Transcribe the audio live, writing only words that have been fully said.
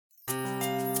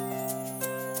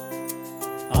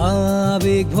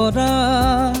আবেগ ভৰা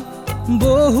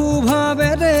বহু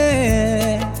ভাবেৰে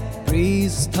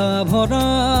পৃষ্ঠা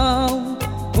ভৰাও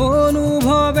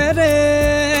অনুভৱেৰে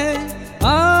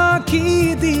আখি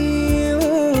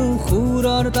দিওঁ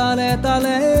সুৰৰ তালে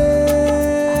তালে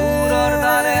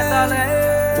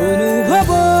অনুভৱ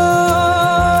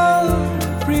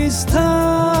পৃষ্ঠা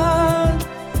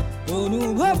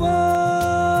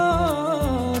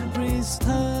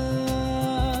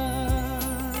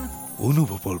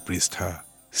অনুভৱৰ পৃষ্ঠা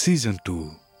সিজন 2।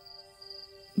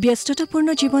 ব্যস্ততাপূৰ্ণ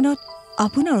জীৱনত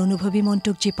আপোনাৰ অনুভৱী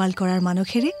মনটোক জীপাল কৰাৰ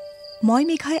মানসেৰে মই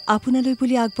মেঘাই আপোনালৈ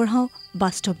বুলি আগবঢ়াওঁ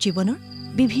বাস্তৱ জীৱনৰ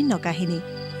বিভিন্ন কাহিনী।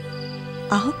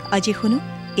 আহক আজি শুনো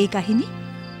এই কাহিনী।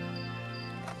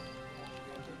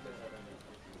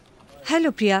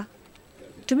 হেল্ল' প্ৰিয়া,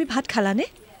 তুমি ভাত খালানে?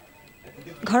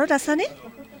 ঘৰত আছানে?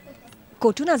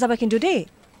 ক'তো নাযাবা কিন্তু দেই,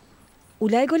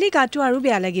 ওলাই গ'লে গাটো আৰু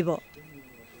বেয়া লাগিব।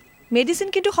 মেডিচিন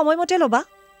কিন্তু সময়মতে ল'বা।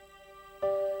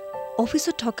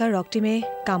 অফিচত থকা ৰক্তিমে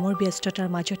কামৰ ব্যস্ততাৰ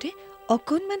মাজতে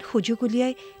অকণমান সুযোগ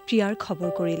উলিয়াই প্ৰিয়াৰ খবৰ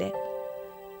কৰিলে।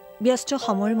 ব্যস্ত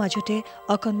সময়ৰ মাজতে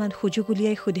অকণমান সুযোগ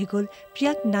উলিয়াই সুধি গ'ল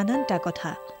প্ৰিয়াক নানানটা কথা।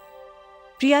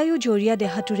 প্ৰিয়ায়ো জৰীয়া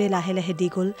দেহাটোৰে লাহে লাহে দি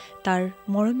গ'ল তাৰ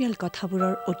মৰমীয়াল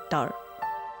কথাবোৰৰ উত্তৰ।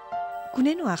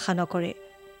 কোনেনো আশা নকৰে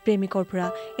প্ৰেমিকৰ পৰা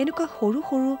এনেকুৱা সৰু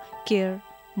সৰু কেয়াৰ,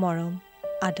 মৰম,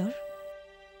 আদৰ।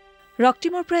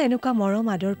 ৰক্তিমৰ পৰা এনেকুৱা মৰম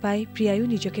আদৰ পাই প্ৰিয়ায়ো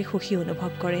নিজকে সুখী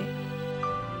অনুভৱ কৰে।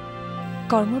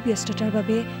 কৰ্মব্যস্ততাৰ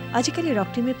বাবে আজিকালি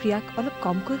ৰক্তিমে প্ৰিয়াক অলপ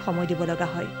কমকৈ সময় দিব লগা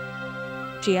হয়।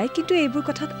 প্ৰিয়াই কিন্তু এইবোৰ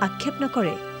কথাত আক্ষেপ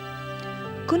নকৰে,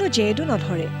 কোনো জেদো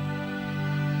নধৰে।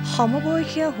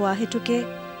 সমবয়সীয়া হোৱা হেতুকে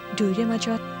দুয়োৰে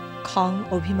মাজত খং,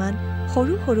 অভিমান,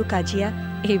 সৰু সৰু কাজিয়া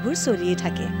এইবোৰ চলিয়েই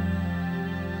থাকে।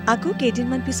 আকৌ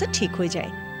কেইদিনমান পিছত ঠিক হৈ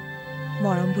যায়।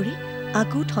 মৰমবোৰে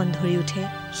আকৌ ঠন ধৰি উঠে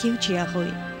সেউজীয়া হৈ।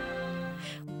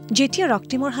 যেতিয়া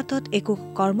ৰক্তিমৰ হাতত একো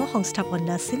কৰ্ম সংস্থাপন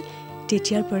নাছিল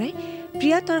তেতিয়াৰ পৰাই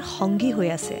প্ৰিয়া তাৰ সংগী হৈ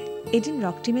আছে। এদিন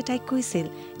ৰক্তিমে তাইক কৈছিল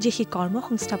যে সি কৰ্ম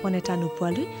সংস্থাপন এটা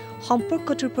নোপোৱালৈ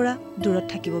সম্পৰ্কটোৰ পৰা দূৰত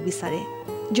থাকিব বিচাৰে।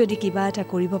 যদি কিবা এটা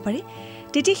কৰিব পাৰে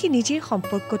তেতিয়া সি নিজেই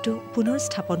সম্পৰ্কটো পুনৰ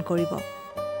স্থাপন কৰিব।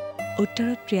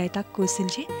 উত্তৰত প্ৰিয়াই তাক কৈছিল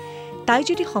যে তাই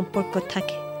যদি সম্পৰ্কত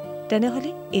থাকে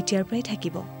তেনেহ'লে এতিয়াৰ পৰাই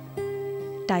থাকিব।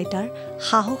 তাই তাৰ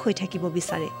সাহস হৈ থাকিব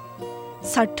বিচাৰে।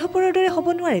 স্বাৰ্থপৰৰ দৰে হ'ব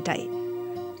নোৱাৰে তাই।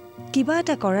 কিবা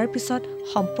এটা কৰাৰ পিছত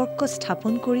সম্পৰ্ক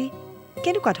স্থাপন কৰি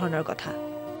কেনেকুৱা ধৰণৰ কথা?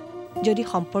 যদি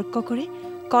সম্পৰ্ক কৰে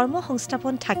কৰ্ম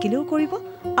সংস্থাপন থাকিলেও কৰিব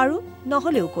আৰু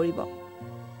নহ'লেও কৰিব।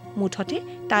 মুঠতে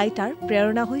তাই তাৰ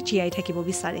প্ৰেৰণা হৈ জীয়াই থাকিব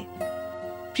বিচাৰে।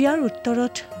 প্ৰিয়াৰ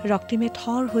উত্তৰত ৰক্তিমে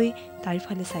থৰ হৈ তাইৰ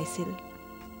ফালে চাইছিল।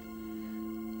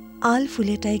 আল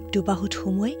ফুলে তাইক দুবাহুত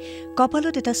সুমুৱাই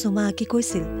কপালত এটা চুমা আঁকি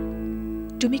কৈছিল,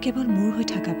 তুমি কেৱল মোৰ হৈ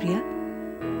থাকা প্ৰিয়া।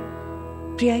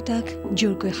 প্ৰিয়াই তাক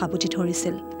জোৰকৈ সাবটি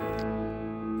ধৰিছিল।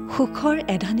 সুখৰ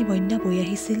এধানি বন্যা বৈ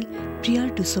আহিছিল প্ৰিয়াৰ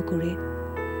দুচকুৰে।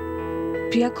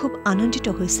 প্ৰিয়া খুব আনন্দিত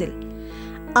হৈছিল।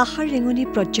 আশাৰ ৰেঙনি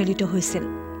প্ৰজ্বলিত হৈছিল।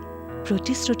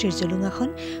 প্ৰতিশ্ৰুতিৰ জলুঙাখন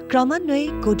ক্ৰমান্বয়ে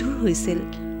গধুৰ হৈছিল।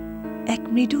 এক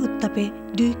মৃদু উত্তাপে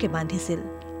দুয়োকে বান্ধিছিল।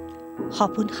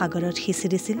 সপোন সাগৰত সিঁচি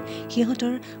দিছিল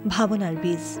সিহঁতৰ ভাৱনাৰ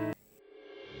বীজ।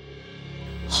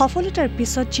 সফলতাৰ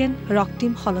পিছত যেন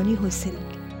ৰক্তিম সলনি হৈছিল।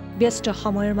 ব্যস্ত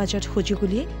সময়ৰ মাজত সুযোগ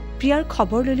উলিয়াই প্ৰিয়াৰ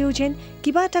খবৰ ল'লেও যেন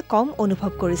কিবা এটা কম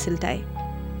অনুভৱ কৰিছিল তাই।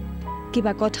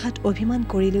 কিবা কথাত অভিমান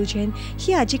কৰিলেও যেন সি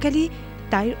আজিকালি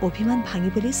তাইৰ অভিমান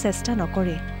ভাঙিবলৈ চেষ্টা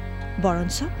নকৰে,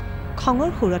 বৰঞ্চ খঙৰ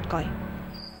সুৰত কয়,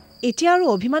 এতিয়া আৰু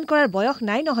অভিমান কৰাৰ বয়স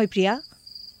নাই নহয় প্ৰিয়া।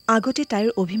 আগতে তাইৰ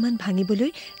অভিমান ভাঙিবলৈ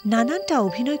নানানটা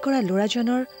অভিনয় কৰা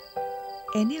ল'ৰাজনৰ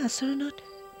এনে আচৰণত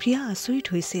প্ৰিয়া আচৰিত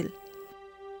হৈছিল।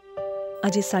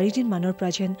 আজি 4 দিনমানৰ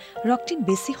পৰা যেন ৰক্তিম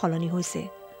বেছি সলনি হৈছে।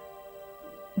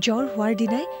 জ্বৰ হোৱাৰ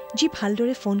দিনাই যি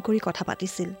ভালদৰে ফোন কৰি কথা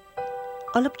পাতিছিল,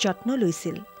 অলপ যত্ন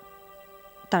লৈছিল,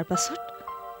 তাৰ পাছত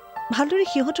ভালদৰে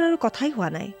সিহঁতৰ আৰু কথাই হোৱা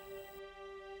নাই।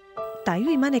 তাইও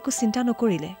ইমান একো চিন্তা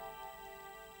নকৰিলে,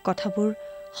 কথাবোৰ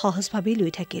সহজভাৱেই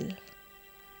লৈ থাকিল।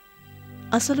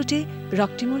 আচলতে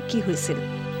ৰক্তিমৰ কি হৈছিল?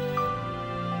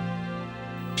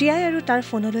 প্ৰিয়াই আৰু তাৰ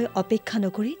ফোনলৈ অপেক্ষা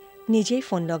নকৰি নিজেই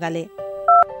ফোন লগালে।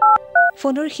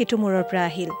 ফোনৰ সিটো মূৰৰ পৰা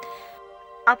আহিল,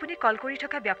 আপুনি কল কৰি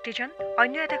থকা ব্যক্তিজন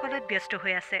অন্য এটা কলত ব্যস্ত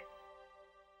হৈ আছে।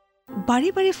 বাৰে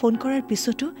বাৰে ফোন কৰাৰ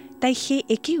পিছতো তাই সেই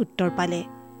একেই উত্তৰ পালে।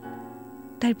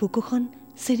 তাইৰ বুকুখন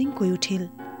চেৰিংকৈ উঠিল।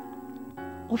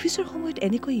 অফিচৰ সময়ত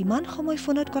এনেকৈ ইমান সময়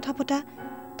ফোনত কথা পতা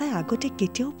তাই আগতে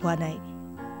কেতিয়াও পোৱা নাই।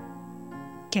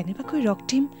 কেনেবাকৈ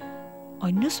ৰক্তিম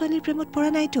অন্য ছোৱালীৰ প্ৰেমত পৰা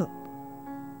নাইতো?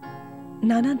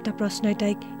 নানানটা প্ৰশ্নই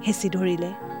তাইক হেঁচি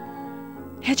ধৰিলে।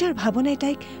 হেজাৰ ভাৱনাই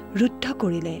তাইক ৰুদ্ধ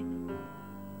কৰিলে।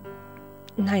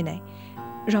 নাই,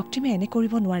 ৰক্তিমে এনে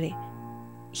কৰিব নোৱাৰে।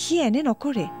 সি এনে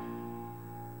নকৰে।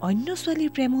 অন্য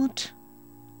ছোৱালীৰ প্ৰেমত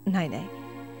নাই,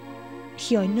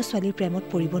 সি অন্য ছোৱালীৰ প্ৰেমত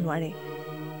পৰিব নোৱাৰে।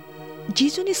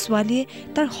 যিজনী ছোৱালীয়ে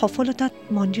তাৰ সফলতাত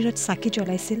মন্দিৰত চাকি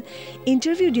জ্বলাইছিল,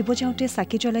 ইণ্টাৰভিউ দিব যাওঁতে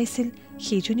চাকি জ্বলাইছিল,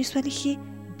 সেইজনী ছোৱালী সি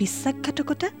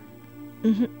বিশ্বাসঘাতকতা?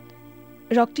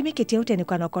 ৰক্তিমে কেতিয়াও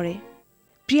তেনেকুৱা নকৰে।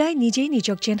 প্ৰিয়াই নিজেই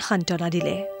নিজক যেন সান্তনা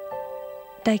দিলে।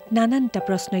 তাইক নানানটা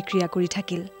প্ৰশ্নই ক্ৰিয়া কৰি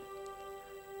থাকিল।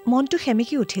 মনটো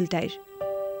সেমেকি উঠিল তাইৰ।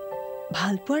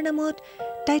 ভালপোৱাৰ নামত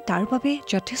তাই তাৰ বাবে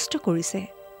যথেষ্ট কৰিছে।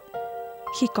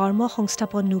 সি কৰ্ম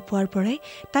সংস্থাপন নোপোৱাৰ পৰাই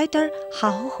তাই তাৰ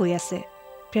সাহস হৈ আছে,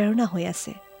 প্ৰেৰণা হৈ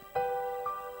আছে।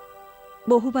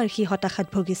 বহুবাৰ সি হতাশাত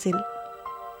ভুগিছিল।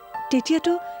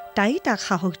 তেতিয়াতো তাই তাক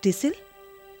সাহস দিছিল।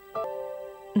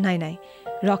 নাই নাই,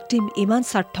 ৰক্তিম ইমান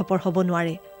স্বাৰ্থপৰ হ'ব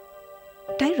নোৱাৰে।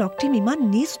 তাই ৰক্তিম ইমান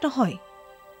নীচ নহয়।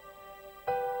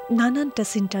 নানানটা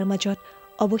চিন্তাৰ মাজত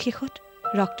অৱশেষত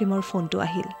ৰক্তিমৰ ফোনটো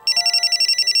আহিল।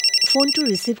 ফোনটো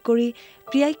ৰিচিভ কৰি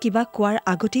প্ৰিয়াই কিবা কোৱাৰ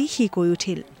আগতেই সি কৈ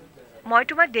উঠিল, মই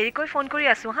তোমাক দেৰিকৈ ফোন কৰি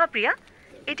আছো হা প্ৰিয়া।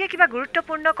 এতিয়া কিবা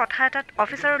গুৰুত্বপূৰ্ণ কথা এটাত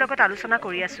অফিচাৰৰ লগত আলোচনা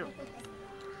কৰি আছো।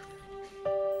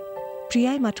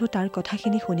 প্ৰিয়াই মাথো তাৰ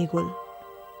কথাখিনি শুনি গ'ল।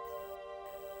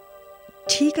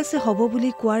 ঠিক আছে হ'ব বুলি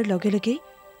কোৱাৰ লগে লগেই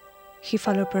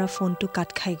সিফালৰ পৰা ফোনটো কাট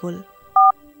খাই গ'ল।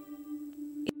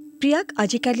 প্ৰিয়াক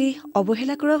আজিকালি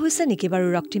অৱহেলা কৰা হৈছে নেকি বাৰু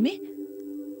ৰক্তিমে?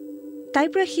 তাইৰ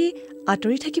পৰা সি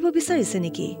আঁতৰি থাকিব বিচাৰিছে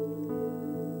নেকি?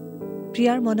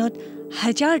 প্ৰিয়াৰ মনত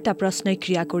হাজাৰটা প্ৰশ্নই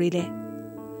ক্ৰিয়া কৰিলে।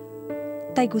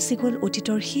 তাই গুচি গ'ল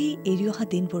অতীতৰ সেই এৰি অহা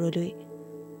দিনবোৰলৈ।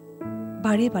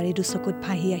 বাৰে বাৰে দুচকুত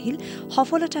ভাহি আহিল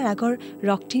সফলতাৰ আগৰ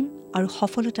ৰক্তিম আৰু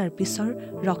সফলতাৰ পিছৰ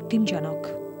ৰক্তিমজনক।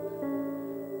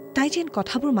 তাই যেন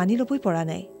কথাবোৰ মানি ল'বই পৰা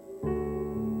নাই।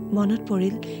 মনত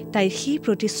পৰিল তাইৰ সেই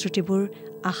প্ৰতিশ্ৰুতিবোৰ,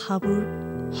 আশাবোৰ,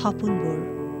 সপোনবোৰ।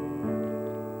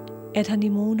 এধানি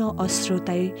মৌন অশ্ৰু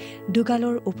তাইৰ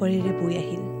দুগালৰ ওপৰেৰে বৈ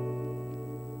আহিল।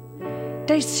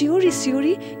 তাইৰ চিঞৰি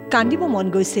চিঞৰি কান্দিব মন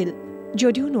গৈছিল,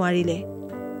 যদিও নোৱাৰিলে।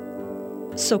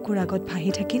 চকুৰ আগত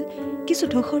ভাহি থাকিল কিছু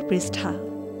ধূসৰ পৃষ্ঠা।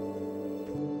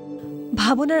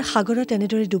 ভাৱনাৰ সাগৰত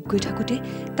এনেদৰে ডুব গৈ থাকোঁতে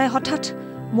তাই হঠাৎ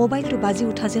মোবাইলটো বাজি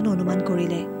উঠা যেন অনুমান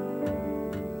কৰিলে।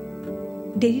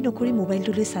 দেৰি নকৰি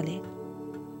মোবাইলটোলৈ চালে।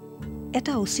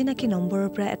 এটা অচিনাকি নম্বৰৰ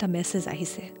পৰা এটা মেছেজ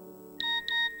আহিছে।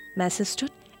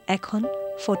 মেছেজটোত এখন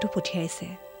ফটো পঠিয়াইছে।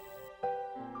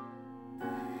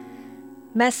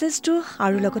 মেছেজটো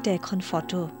আৰু লগতে এখন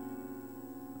ফটো।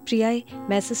 প্ৰিয়াই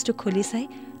মেছেজটো খুলি চাই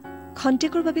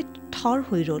খন্তেকৰ বাবে থৰ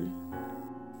হৈ ৰ'ল।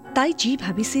 তাই যি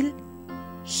ভাবিছিল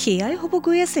সেয়াই হ'ব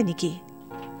গৈ আছে নেকি?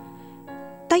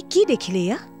 তাই কি দেখিলে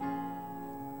এয়া?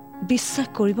 বিশ্বাস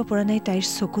কৰিব পৰা নাই তাইৰ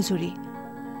চকুজুৰি।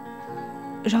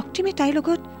 ৰক্তিমে তাইৰ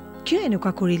লগত কিয়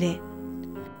এনেকুৱা কৰিলে?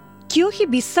 কিয় সি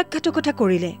বিশ্বাসঘাতকতা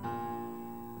কৰিলে?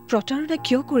 প্ৰতাৰণা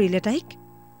কিয় কৰিলে তাইক?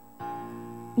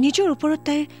 নিজৰ ওপৰত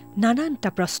তাইৰ নানানটা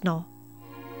প্ৰশ্ন।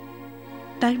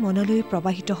 তাইৰ মনলৈ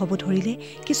প্ৰৱাহিত হ'ব ধৰিলে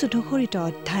কিছু ধূসৰিত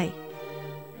অধ্যায়।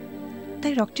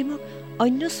 তাই ৰক্তিমক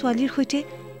অন্য ছোৱালীৰ সৈতে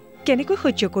কেনেকৈ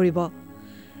সহ্য কৰিব?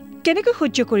 কেনেকৈ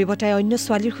সহ্য কৰিব তাই অন্য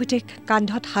ছোৱালীৰ সৈতে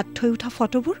কান্ধত হাত থৈ উঠা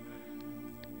ফটোবোৰ?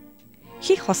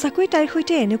 সি সঁচাকৈ তাইৰ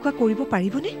সৈতে এনেকুৱা কৰিব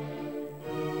পাৰিবনে?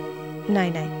 নাই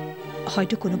নাই,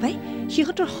 হয়তো কোনোবাই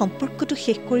সিহঁতৰ সম্পৰ্কটো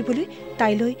শেষ কৰিবলৈ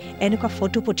তাইলৈ এনেকুৱা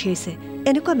ফটো পঠিয়াইছে,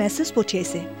 এনেকুৱা মেছেজ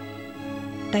পঠিয়াইছে।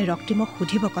 তাই ৰক্তিমক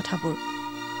সুধিব কথাবোৰ।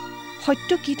 সত্য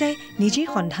কি তাই নিজেই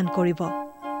সন্ধান কৰিব।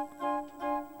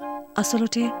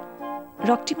 আচলতে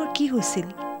ৰক্তিমৰ কি হৈছিল,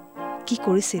 কি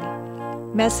কৰিছিল?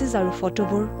 মেছেজ আৰু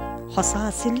ফটোবোৰ সঁচা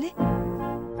আছিলনে?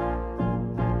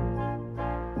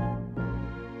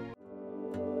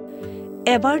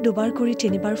 এবাৰ দুবাৰ কৰি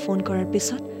 3বাৰ ফোন কৰাৰ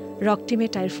পিছত ৰক্তিমে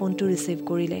তাইৰ ফোনটো ৰিচিভ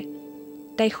কৰিলে।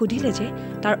 তাই সুধিলে যে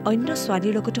তাৰ অন্য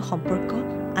ছোৱালীৰ লগতো সম্পৰ্ক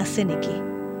আছে নেকি।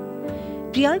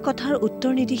 প্ৰিয়াৰ কথাৰ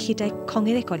উত্তৰ নিদি সি তাইক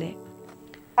খঙেৰে ক'লে,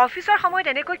 অফিচৰ সময়ত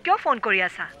এনেকৈ কিয় ফোন কৰি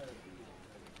আছা?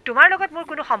 তোমাৰ লগত মোৰ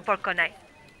কোনো সম্পৰ্ক নাই।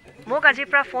 মোক আজিৰ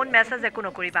পৰা ফোন মেছেজ একো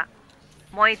নকৰিবা।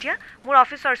 মই এতিয়া মোৰ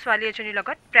অফিচৰ ছোৱালী এজনীৰ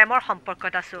লগত প্ৰেমৰ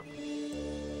সম্পৰ্কত আছো।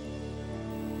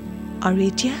 আৰু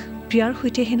এতিয়া প্ৰিয়াৰ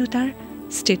সৈতে হেনো তাৰ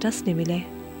ষ্টেটাছ নিমিলে।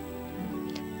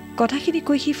 কথাখিনি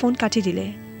কৈ সি ফোন কাটি দিলে।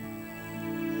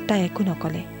 তাই একো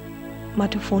নকলে,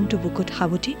 মাথো ফোনটো বুকুত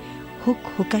সাৱটি হুক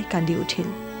হুকাই কান্দি উঠিল।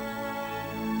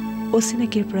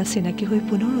 অচিনাকিৰ পৰা চিনাকি হৈ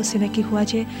পুনৰ অচিনাকি হোৱা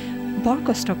যে বৰ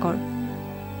কষ্টকৰ,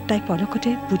 তাই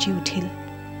পলকতে বুজি উঠিল।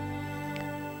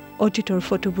 অতীতৰ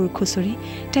ফটোবোৰ খুচৰি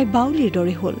তাই বাউলীৰ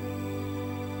দৰে হ'ল।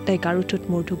 তাই গাৰুটোত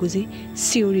মূৰটো গুজি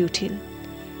চিঞৰি উঠিল,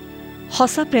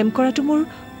 সঁচা প্ৰেম কৰাটো মোৰ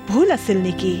ভুল আছিল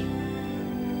নেকি?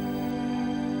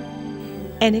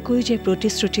 এনেকৈ যে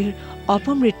প্ৰতিশ্ৰুতিৰ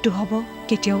অপমৃত্যু হ'ব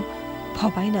কেতিয়াও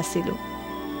ভবাই নাছিলোঁ।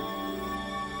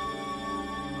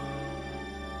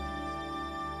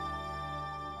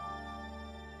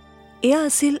 এয়া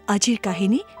আছিল আজিৰ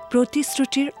কাহিনী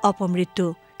প্ৰতিশ্ৰুতিৰ অপমৃত্যু।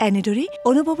 এনেদৰে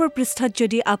অনুভৱৰ পৃষ্ঠাত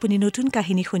যদি আপুনি নতুন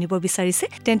কাহিনী শুনিব বিচাৰিছে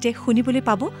তেন্তে শুনিবলৈ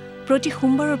পাব প্ৰতি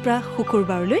সোমবাৰৰ পৰা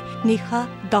শুকুৰবাৰলৈ নিশা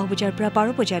 10 বজাৰ পৰা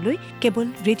 12 বজালৈ কেৱল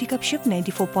ৰেডিঅ' কাপশ্বপ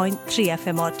 94.3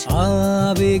 FM-ত।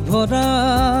 আবেগ ভৰা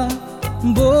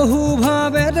বহু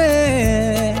ভাৱেৰে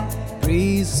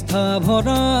পৃষ্ঠা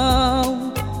ভৰাও